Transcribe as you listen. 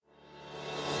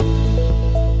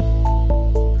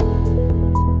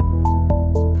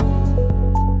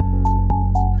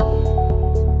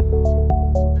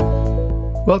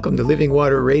Welcome to Living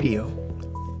Water Radio.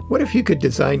 What if you could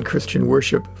design Christian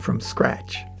worship from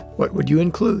scratch? What would you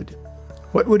include?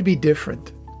 What would be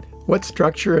different? What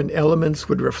structure and elements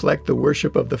would reflect the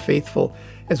worship of the faithful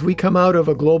as we come out of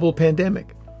a global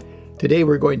pandemic? Today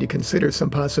we're going to consider some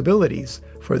possibilities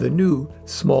for the new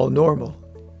small normal.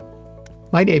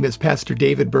 My name is Pastor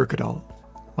David Berkedal.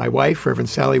 My wife, Reverend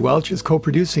Sally Welch, is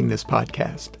co-producing this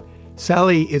podcast.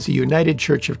 Sally is a United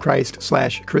Church of Christ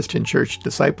 / Christian Church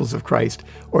Disciples of Christ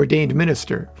ordained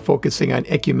minister focusing on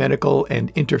ecumenical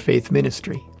and interfaith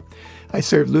ministry. I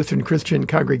served Lutheran Christian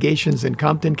congregations in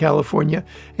Compton, California,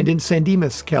 and in San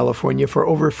Dimas, California for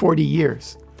over 40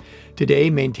 years.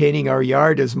 Today, maintaining our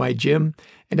yard is my gym,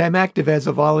 and I'm active as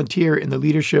a volunteer in the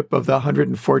leadership of the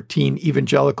 114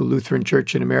 Evangelical Lutheran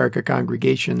Church in America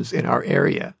congregations in our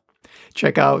area.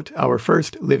 Check out our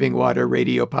first Living Water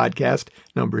Radio podcast,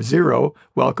 number 0,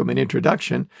 Welcome and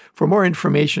Introduction, for more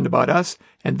information about us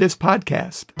and this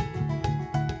podcast.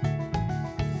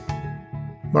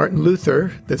 Martin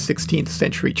Luther, the 16th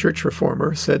century church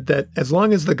reformer, said that as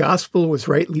long as the gospel was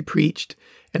rightly preached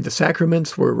and the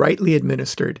sacraments were rightly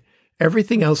administered,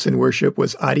 everything else in worship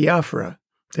was adiaphora,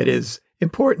 that is,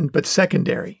 important but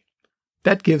secondary.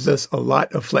 That gives us a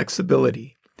lot of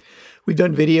flexibility. We've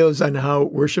done videos on how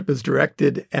worship is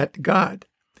directed at God.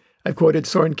 I've quoted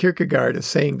Søren Kierkegaard as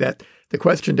saying that the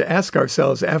question to ask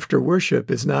ourselves after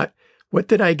worship is not, what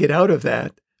did I get out of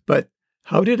that, but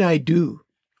how did I do?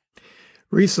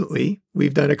 Recently,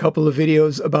 we've done a couple of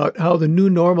videos about how the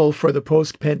new normal for the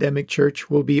post-pandemic church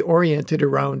will be oriented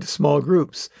around small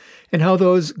groups, and how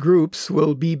those groups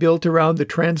will be built around the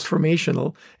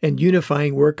transformational and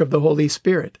unifying work of the Holy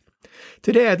Spirit.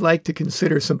 Today, I'd like to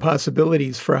consider some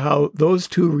possibilities for how those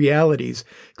two realities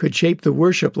could shape the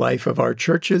worship life of our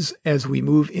churches as we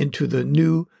move into the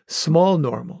new small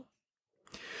normal.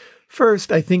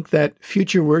 First, I think that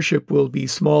future worship will be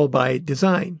small by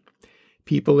design.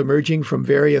 People emerging from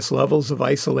various levels of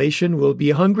isolation will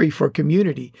be hungry for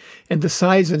community, and the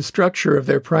size and structure of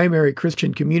their primary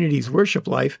Christian community's worship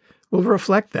life will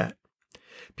reflect that.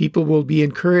 People will be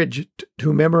encouraged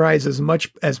to memorize as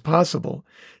much as possible,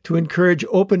 to encourage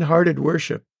open-hearted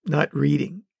worship, not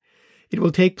reading. It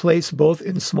will take place both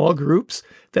in small groups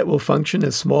that will function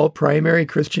as small primary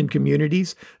Christian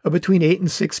communities of between 8 and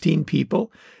 16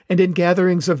 people, and in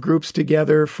gatherings of groups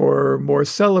together for more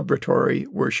celebratory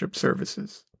worship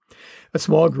services. A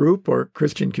small group or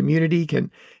Christian community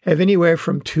can have anywhere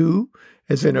from 2,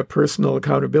 as in a personal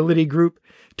accountability group,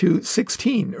 to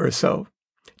 16 or so,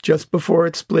 just before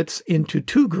it splits into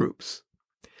 2 groups.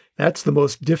 That's the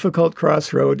most difficult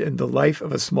crossroad in the life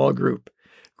of a small group.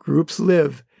 Groups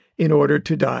live in order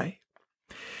to die.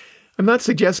 I'm not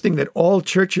suggesting that all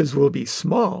churches will be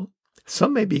small.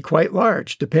 Some may be quite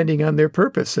large, depending on their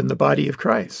purpose in the body of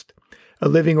Christ. A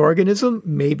living organism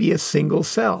may be a single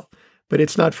cell, but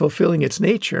it's not fulfilling its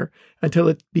nature until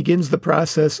it begins the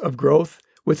process of growth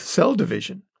with cell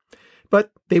division. But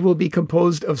they will be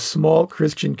composed of small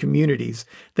Christian communities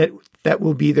that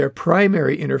will be their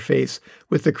primary interface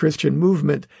with the Christian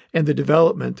movement and the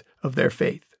development of their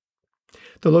faith.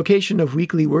 The location of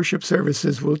weekly worship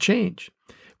services will change,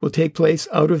 will take place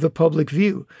out of the public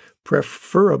view,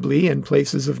 preferably in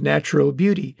places of natural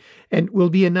beauty, and will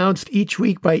be announced each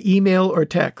week by email or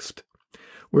text.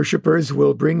 Worshipers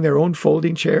will bring their own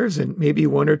folding chairs and maybe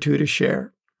 1 or 2 to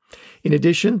share. In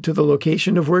addition to the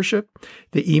location of worship,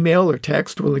 the email or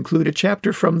text will include a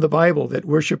chapter from the Bible that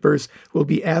worshipers will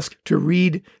be asked to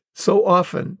read so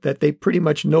often that they pretty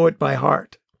much know it by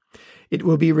heart. It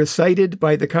will be recited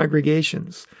by the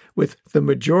congregations, with the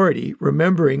majority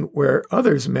remembering where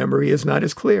others' memory is not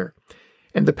as clear,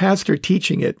 and the pastor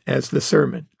teaching it as the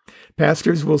sermon.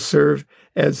 Pastors will serve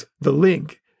as the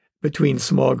link between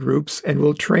small groups and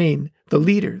will train the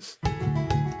leaders.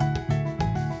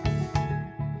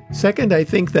 Second, I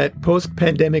think that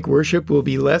post-pandemic worship will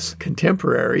be less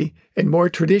contemporary and more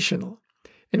traditional.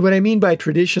 And what I mean by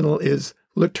traditional is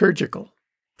liturgical.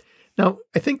 Now,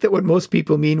 I think that what most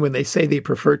people mean when they say they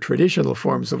prefer traditional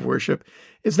forms of worship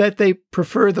is that they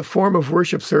prefer the form of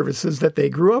worship services that they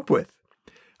grew up with.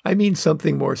 I mean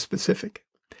something more specific.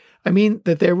 I mean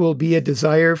that there will be a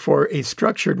desire for a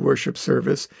structured worship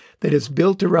service that is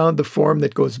built around the form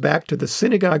that goes back to the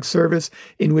synagogue service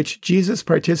in which Jesus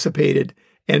participated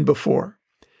and before: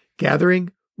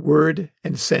 gathering, word,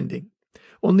 and sending.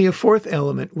 Only a 4th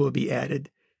element will be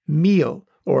added: meal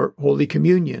or Holy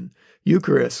Communion,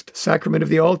 Eucharist, Sacrament of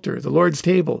the Altar, the Lord's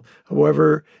Table,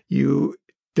 however you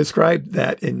describe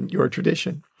that in your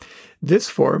tradition. This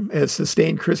form has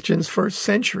sustained Christians for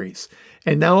centuries,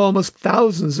 and now almost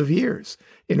thousands of years,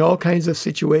 in all kinds of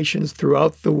situations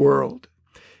throughout the world.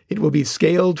 It will be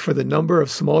scaled for the number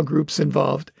of small groups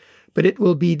involved, but it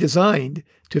will be designed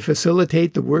to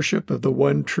facilitate the worship of the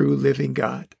one true living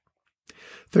God.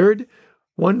 Third,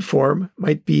 one form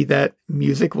might be that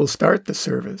music will start the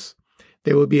service.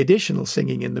 There will be additional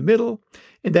singing in the middle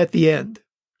and at the end.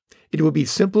 It will be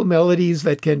simple melodies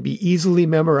that can be easily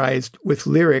memorized with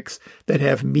lyrics that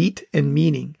have meat and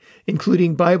meaning,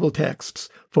 including Bible texts,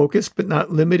 focused but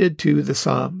not limited to the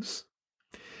Psalms.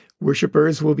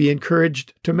 Worshippers will be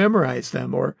encouraged to memorize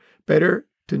them, or better,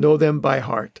 to know them by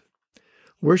heart.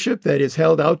 Worship that is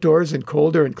held outdoors in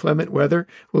colder and clement weather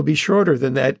will be shorter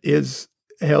than that is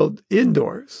held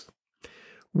indoors.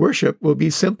 Worship will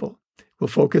be simple. We'll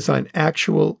focus on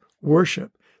actual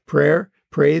worship, prayer,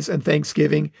 praise, and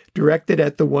thanksgiving directed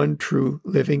at the one true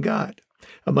living God.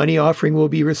 A money offering will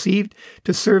be received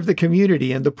to serve the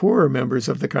community and the poorer members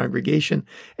of the congregation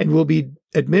and will be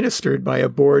administered by a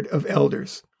board of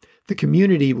elders. The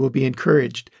community will be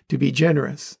encouraged to be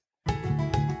generous.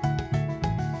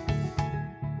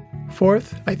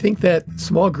 Fourth, I think that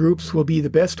small groups will be the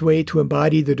best way to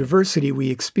embody the diversity we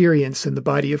experience in the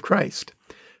body of Christ.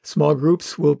 Small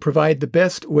groups will provide the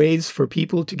best ways for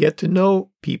people to get to know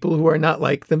people who are not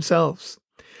like themselves.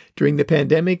 During the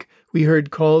pandemic, we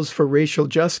heard calls for racial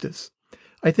justice.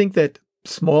 I think that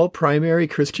small primary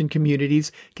Christian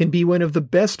communities can be one of the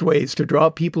best ways to draw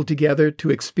people together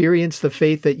to experience the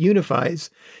faith that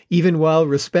unifies, even while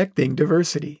respecting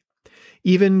diversity.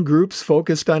 Even groups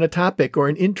focused on a topic or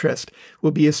an interest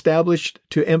will be established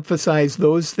to emphasize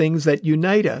those things that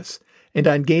unite us, and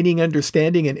on gaining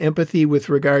understanding and empathy with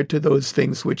regard to those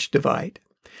things which divide.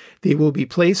 They will be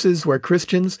places where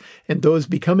Christians and those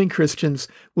becoming Christians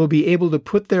will be able to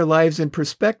put their lives in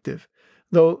perspective,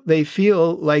 though they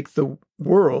feel like the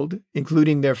world,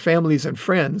 including their families and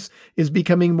friends, is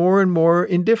becoming more and more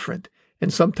indifferent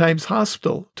and sometimes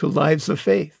hostile to lives of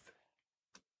faith.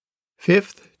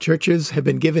 Fifth, churches have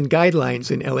been given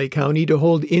guidelines in LA County to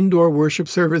hold indoor worship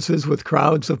services with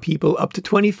crowds of people up to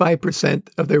 25%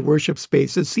 of their worship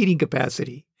space's seating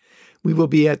capacity. We will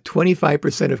be at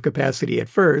 25% of capacity at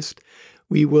first.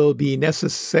 We will be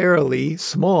necessarily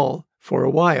small for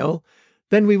a while.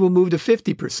 Then we will move to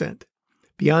 50%.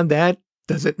 Beyond that,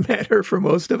 does it matter for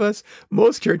most of us?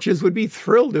 Most churches would be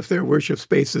thrilled if their worship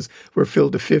spaces were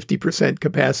filled to 50%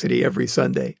 capacity every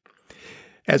Sunday.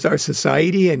 As our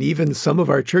society and even some of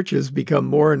our churches become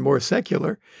more and more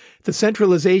secular, the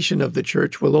centralization of the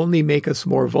church will only make us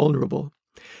more vulnerable.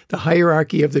 The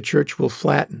hierarchy of the church will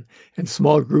flatten, and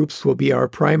small groups will be our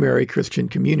primary Christian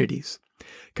communities.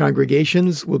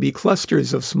 Congregations will be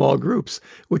clusters of small groups,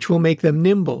 which will make them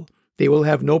nimble. They will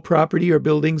have no property or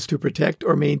buildings to protect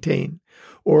or maintain,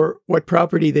 or what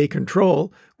property they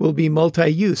control will be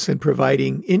multi-use and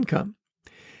providing income.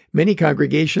 Many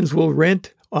congregations will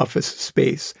rent office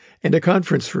space and a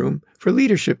conference room for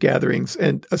leadership gatherings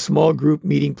and a small group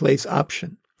meeting place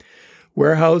option.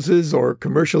 Warehouses or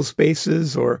commercial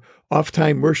spaces or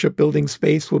off-time worship building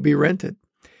space will be rented.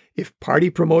 If party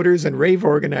promoters and rave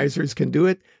organizers can do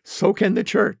it, so can the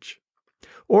church.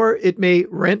 Or it may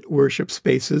rent worship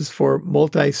spaces for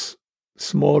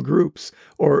multi-small groups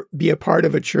or be a part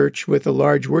of a church with a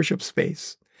large worship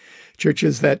space.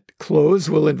 Churches that close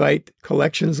will invite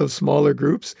collections of smaller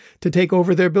groups to take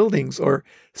over their buildings or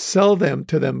sell them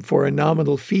to them for a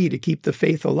nominal fee to keep the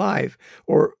faith alive,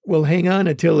 or will hang on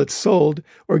until it's sold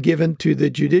or given to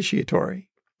the judiciary.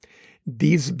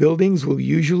 These buildings will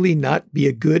usually not be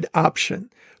a good option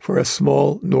for a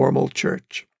small, normal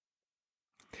church.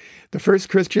 The first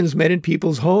Christians met in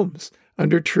people's homes,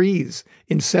 under trees,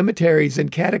 in cemeteries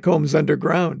and catacombs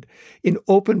underground, in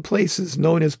open places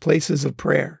known as places of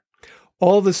prayer.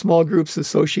 All the small groups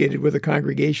associated with a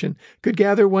congregation could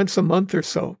gather once a month or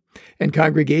so, and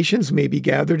congregations may be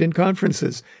gathered in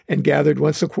conferences and gathered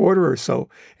once a quarter or so,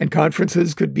 and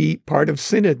conferences could be part of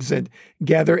synods and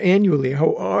gather annually,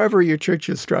 however your church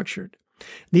is structured.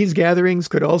 These gatherings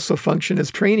could also function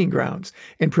as training grounds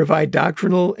and provide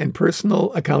doctrinal and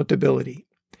personal accountability.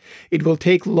 It will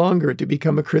take longer to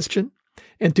become a Christian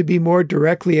and to be more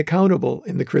directly accountable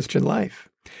in the Christian life.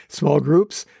 Small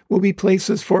groups will be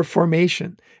places for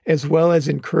formation, as well as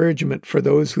encouragement for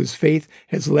those whose faith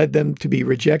has led them to be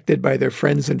rejected by their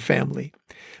friends and family.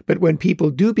 But when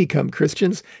people do become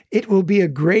Christians, it will be a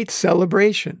great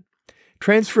celebration.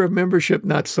 Transfer of membership,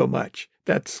 not so much.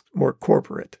 That's more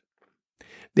corporate.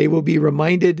 They will be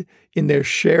reminded in their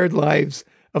shared lives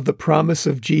of the promise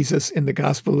of Jesus in the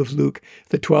Gospel of Luke,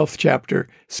 the 12th chapter,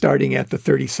 starting at the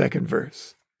 32nd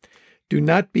verse. Do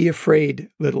not be afraid,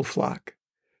 little flock,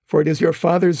 for it is your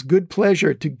Father's good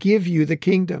pleasure to give you the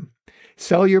kingdom.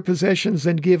 Sell your possessions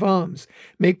and give alms.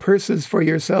 Make purses for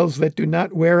yourselves that do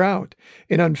not wear out,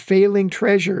 an unfailing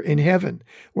treasure in heaven,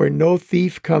 where no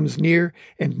thief comes near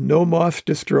and no moth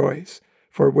destroys.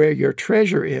 For where your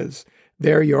treasure is,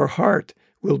 there your heart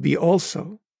will be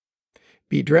also.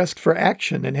 Be dressed for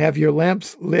action and have your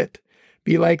lamps lit.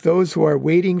 Be like those who are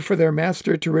waiting for their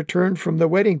master to return from the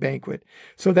wedding banquet,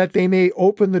 so that they may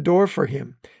open the door for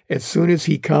him as soon as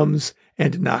he comes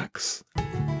and knocks.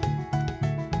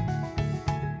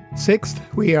 Sixth,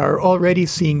 we are already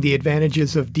seeing the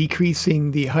advantages of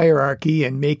decreasing the hierarchy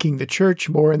and making the church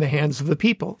more in the hands of the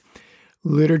people.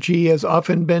 Liturgy has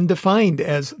often been defined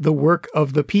as the work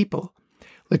of the people.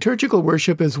 Liturgical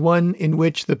worship is one in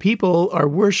which the people are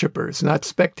worshipers, not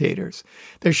spectators.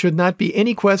 There should not be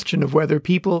any question of whether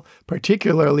people,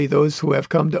 particularly those who have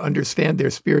come to understand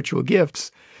their spiritual gifts,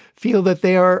 feel that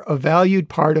they are a valued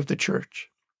part of the church.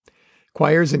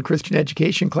 Choirs and Christian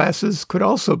education classes could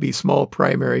also be small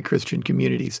primary Christian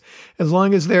communities, as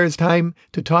long as there is time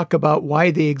to talk about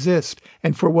why they exist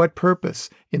and for what purpose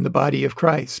in the body of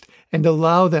Christ, and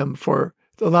allow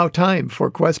time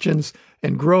for questions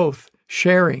and growth,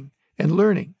 sharing, and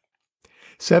learning.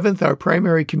 Seventh, our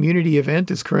primary community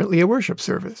event is currently a worship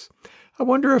service. I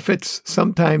wonder if it's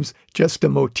sometimes just a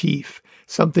motif,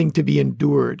 something to be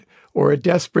endured, or a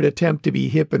desperate attempt to be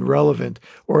hip and relevant,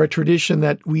 or a tradition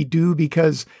that we do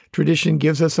because tradition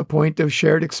gives us a point of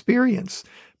shared experience,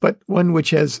 but one which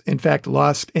has, in fact,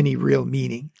 lost any real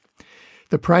meaning.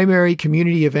 The primary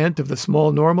community event of the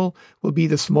small normal will be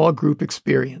the small group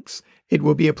experience. It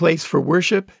will be a place for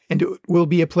worship, and it will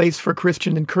be a place for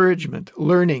Christian encouragement,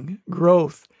 learning,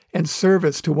 growth, and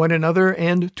service to one another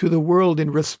and to the world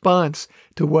in response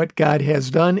to what God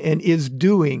has done and is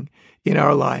doing in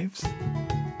our lives.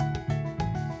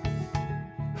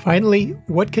 Finally,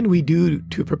 what can we do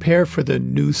to prepare for the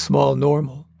new small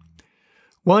normal?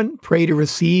 1, pray to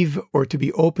receive or to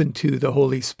be open to the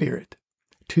Holy Spirit.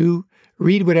 2,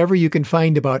 read whatever you can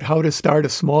find about how to start a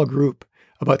small group,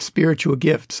 about spiritual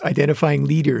gifts, identifying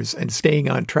leaders, and staying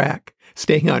on track.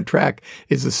 Staying on track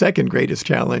is the second greatest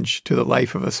challenge to the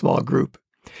life of a small group.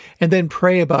 And then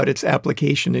pray about its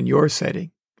application in your setting.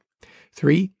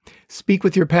 3, speak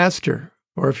with your pastor,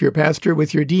 or if you're pastor,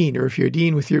 with your dean, or if you're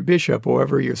dean, with your bishop,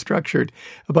 however you're structured,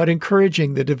 about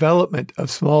encouraging the development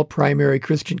of small primary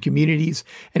Christian communities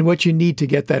and what you need to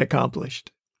get that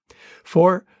accomplished.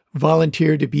 4,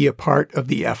 volunteer to be a part of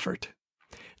the effort.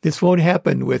 This won't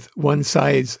happen with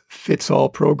one-size-fits-all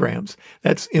programs.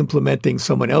 That's implementing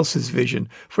someone else's vision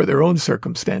for their own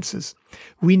circumstances.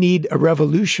 We need a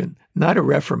revolution, not a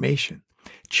reformation.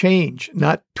 Change,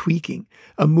 not tweaking.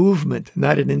 A movement,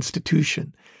 not an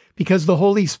institution. Because the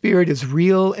Holy Spirit is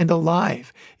real and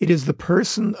alive. It is the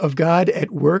person of God at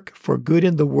work for good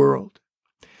in the world.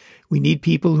 We need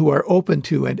people who are open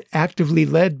to and actively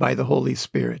led by the Holy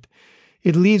Spirit.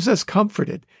 It leaves us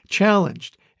comforted,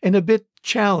 challenged, and a bit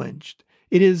challenged.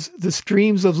 It is the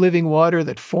streams of living water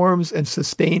that forms and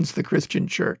sustains the Christian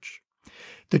church.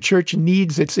 The church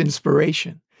needs its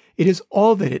inspiration. It is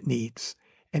all that it needs,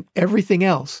 and everything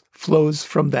else flows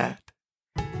from that.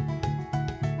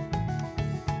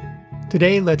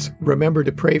 Today, let's remember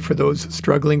to pray for those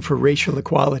struggling for racial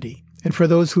equality and for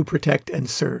those who protect and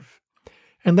serve.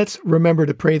 And let's remember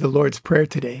to pray the Lord's Prayer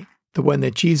today, the one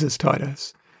that Jesus taught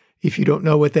us. If you don't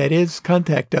know what that is,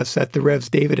 contact us at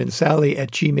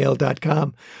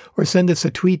therevsdavidandsally@gmail.com or send us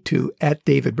a tweet to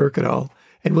 @DavidBurkadal,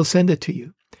 and we'll send it to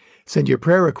you. Send your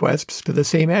prayer requests to the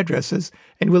same addresses,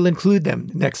 and we'll include them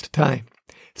next time.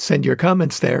 Send your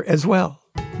comments there as well.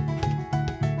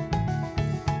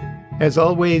 As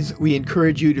always, we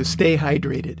encourage you to stay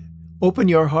hydrated. Open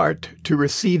your heart to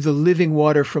receive the living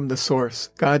water from the source,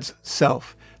 God's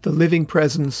self, the living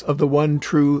presence of the one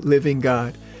true living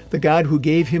God, the God who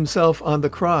gave himself on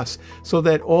the cross so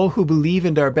that all who believe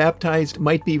and are baptized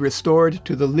might be restored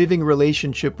to the living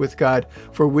relationship with God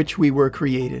for which we were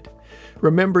created.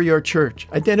 Remember your church.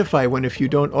 Identify one if you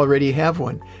don't already have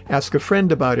one. Ask a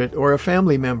friend about it or a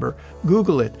family member.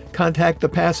 Google it. Contact the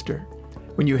pastor.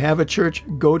 When you have a church,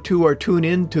 go to or tune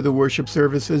in to the worship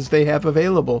services they have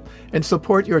available and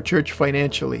support your church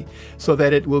financially so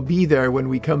that it will be there when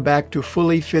we come back to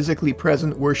fully physically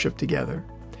present worship together.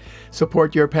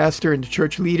 Support your pastor and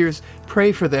church leaders,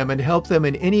 pray for them, and help them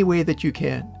in any way that you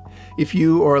can. If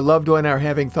you or a loved one are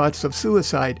having thoughts of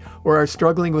suicide or are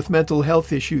struggling with mental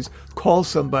health issues, call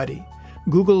somebody.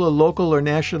 Google a local or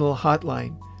national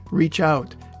hotline. Reach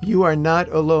out. You are not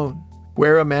alone.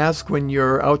 Wear a mask when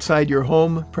you're outside your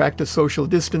home, practice social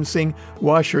distancing,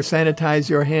 wash or sanitize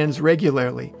your hands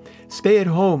regularly. Stay at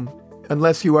home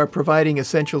unless you are providing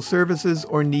essential services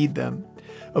or need them.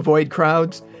 avoid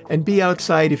crowds, and be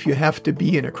outside if you have to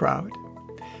be in a crowd.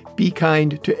 Be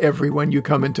kind to everyone you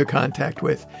come into contact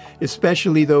with,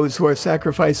 especially those who are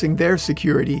sacrificing their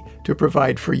security to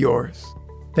provide for yours.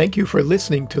 Thank you for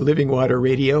listening to Living Water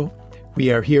Radio.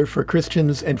 We are here for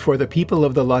Christians and for the people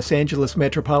of the Los Angeles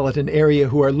metropolitan area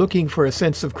who are looking for a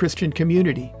sense of Christian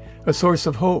community, a source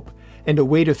of hope, and a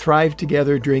way to thrive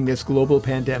together during this global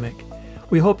pandemic.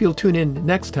 We hope you'll tune in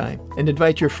next time and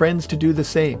invite your friends to do the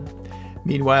same.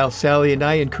 Meanwhile, Sally and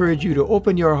I encourage you to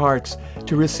open your hearts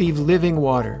to receive living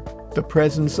water, the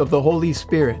presence of the Holy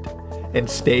Spirit, and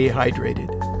stay hydrated.